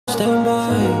stand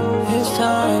by, it's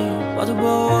time. About to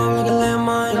blow up like a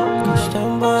landmine. Go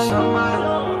stand by.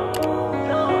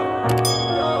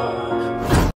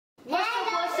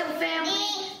 What's up, family?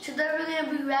 Today we're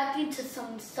gonna be reacting to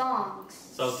some songs.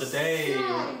 So today,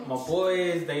 my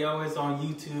boys, they always on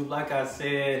YouTube, like I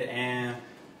said, and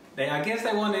I guess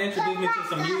they want to introduce me to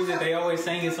some music. They always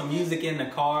singing some music in the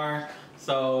car.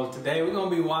 So today we're gonna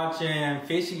be watching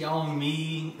 "Fishy On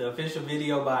Me," the official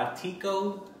video by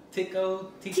Tiko. So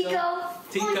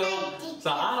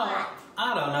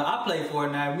I don't know. I play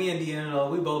Fortnite. Me and D'Angelo,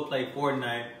 we both play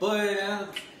Fortnite, but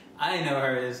I ain't never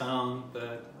heard this song.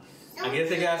 But I guess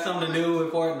it got something to do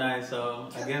with Fortnite. So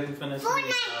I guess we finna see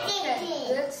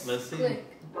this. Let's see. Hey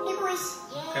boys,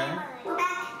 Okay. we're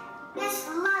back. Let's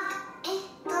love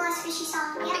the last Fishy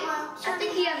song. Yeah, well, I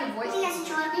think he has a voice. you guys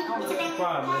enjoyed it? It's a big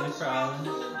Probably.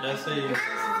 Let's see. I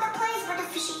don't know the place, but the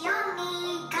fishy on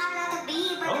me. Gotta the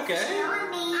beat, but the fishy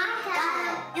on me.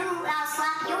 Gotta do, I'll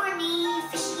slap your knee.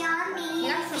 Fishy on me.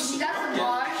 You got some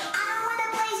bars. I don't know the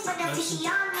place, but the fishy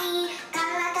on me.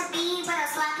 Gotta let the beat, but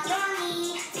I'll slap your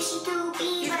knee. Fishy to be,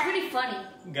 He's but pretty funny.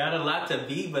 Got a lot to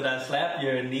be, but I slap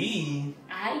your knee.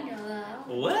 I know.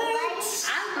 What?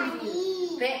 I'm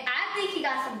confused. But I think he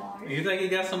got some bars. You think he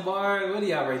got some bars? What do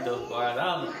y'all rate those bars?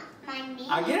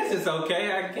 I guess it's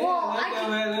okay. I guess. Well,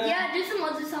 yeah, there's some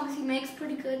other songs he makes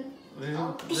pretty good.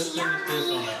 Let's finish this one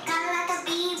out. Got a lot to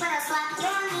be, but I slap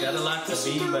your knee. Got a lot to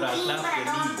be, but I slap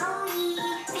your knee.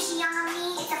 Fishy on me,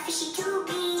 it's a fishy to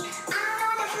be. I don't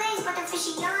know the place, but the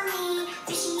fishy on me.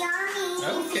 Fishy on me.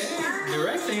 Okay, the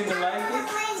rest seem to like it.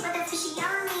 But the fishy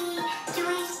on me.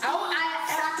 I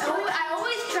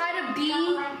always try to be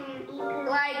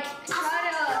like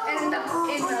in the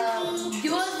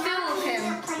dual feel with him,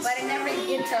 but I never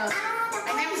get to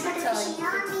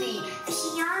see.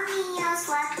 Fishy on me, I'll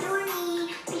slap your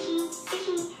knee.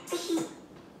 Fishy.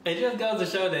 It just goes to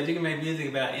show that you can make music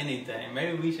about anything.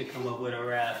 Maybe we should come up with a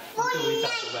rap. What could we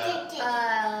talk about?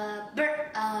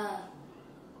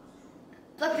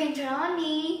 Black painter on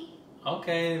me.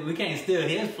 Okay, we can't steal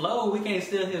his flow. We can't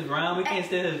steal his rhyme. We can't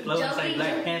steal his flow and say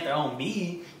Black Panther on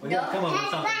me. We gotta come up with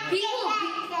something.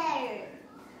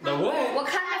 The what?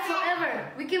 Wakanda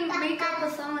forever. We can make up a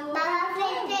song like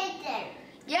that.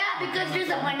 Yeah, because there's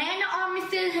a banana army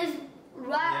still his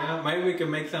rap. Yeah, maybe we can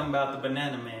make something about the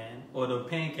Banana Man or the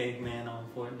Pancake Man on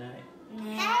Fortnite. Nah,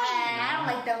 I don't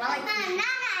like them. I like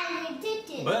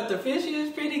them. But the fishy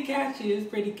is pretty catchy. It's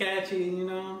pretty catchy, you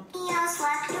know. He has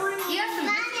some diss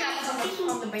tracks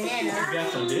on the banana. We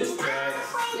got some diss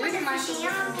tracks. We can might listen to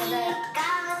that.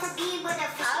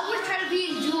 I always try to be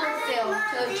in dual film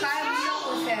to try to meet up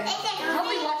with him. I hope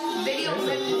he watches videos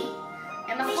with me.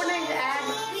 And my Fortnite ad.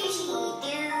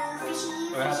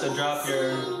 We'll have to drop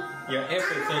your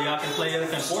effort so y'all can play us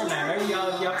in Fortnite. Maybe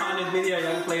y'all find this video,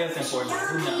 y'all can play us in Fortnite.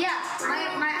 Who knows? Yeah,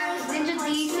 my ad is Ninja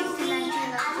D1619.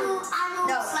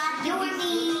 No, your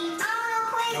knee. I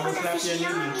will slap your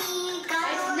knee.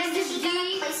 Ninja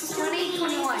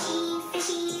D2021.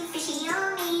 Fishy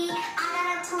on me. I got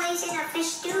a place and a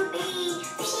fish to be.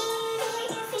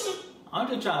 Fishy. I'm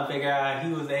just trying to figure out how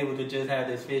he was able to just have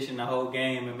this fish in the whole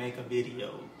game and make a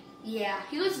video. Yeah,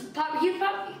 he's the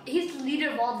leader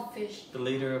of all the fish. The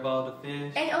leader of all the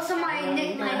fish. And also my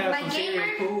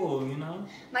gamer, cool, you know.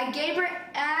 My gamer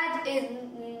ad is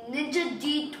Ninja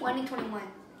D2021.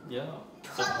 Yeah.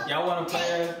 So y'all want to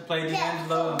play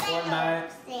D'Angelo and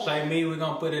Fortnite? Play me. We're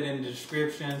gonna put it in the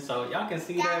description so y'all can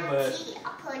see that. But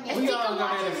if Tiko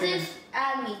watches this,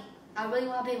 add me. I really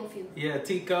want to play with you. Yeah,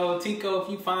 Tiko, if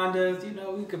you find us, you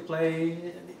know we could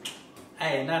play.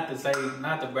 Hey, not to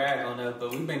brag on us,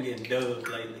 but we've been getting dubs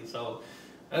lately. So,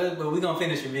 but we're gonna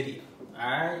finish the video. All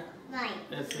right. Right.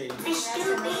 Let's see. Fish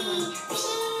to be.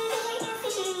 Fishy.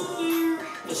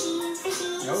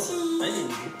 Nope. Hey.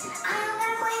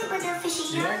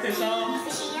 You like this song?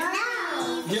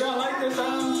 No. You don't like this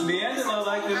song? D'Angelo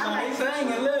like this song. He's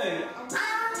singing, look.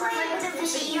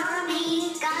 Fishy on me.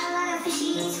 Got a lot of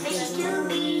fishies to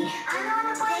be. I don't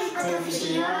wanna play, but the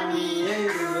fishy on me. I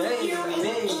don't feel it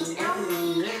ain't on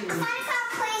me. I find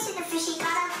a place in the fishy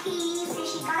gotta pee.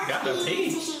 Fishy gotta pee.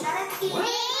 Fishy gotta pee. What?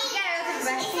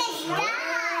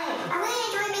 I really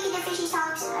enjoy making the fishy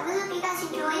songs. I really hope you guys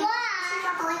enjoy.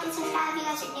 Drop a like and subscribe if you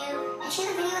guys are new. And share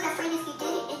the video with a friend if you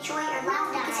did enjoy or laugh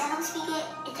because I don't speak it.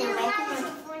 It's a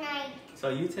Fortnite. So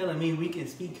you telling me we can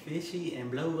speak fishy and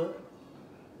blow up?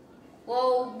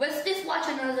 Well, let's just watch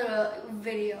another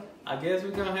video. I guess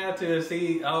we're gonna have to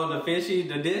see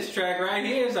the diss track right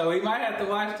here. So we might have to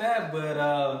watch that. But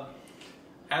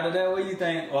after that, what do you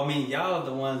think? Well, I mean, y'all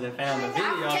the ones that found the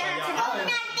video.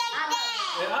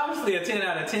 So Obviously a 10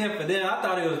 out of 10 for them. I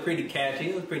thought it was pretty catchy.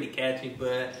 It was pretty catchy.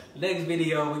 But next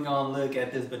video, we're going to look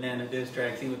at this banana diss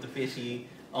track. See what the Fishy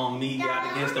On Me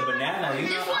got against the banana. You know,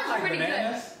 This one's I like pretty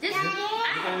bananas. good. This,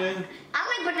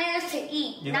 I like bananas to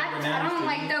eat. You Not, like I bananas don't to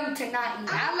like eat? them to not eat.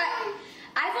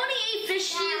 I've only ate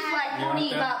fishies like You only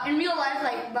like that? about in real life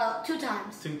like about 2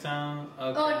 times. 2 times?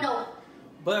 Okay. Oh no.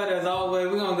 But as always,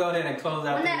 we're going to go ahead and close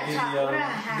out One the at a time, video. one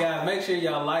at a time. Guys, make sure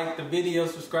y'all like the video,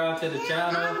 subscribe to the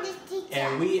channel.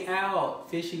 And we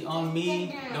out. Fishy On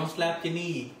Me. Don't slap your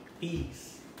knee.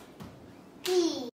 Peace. Peace.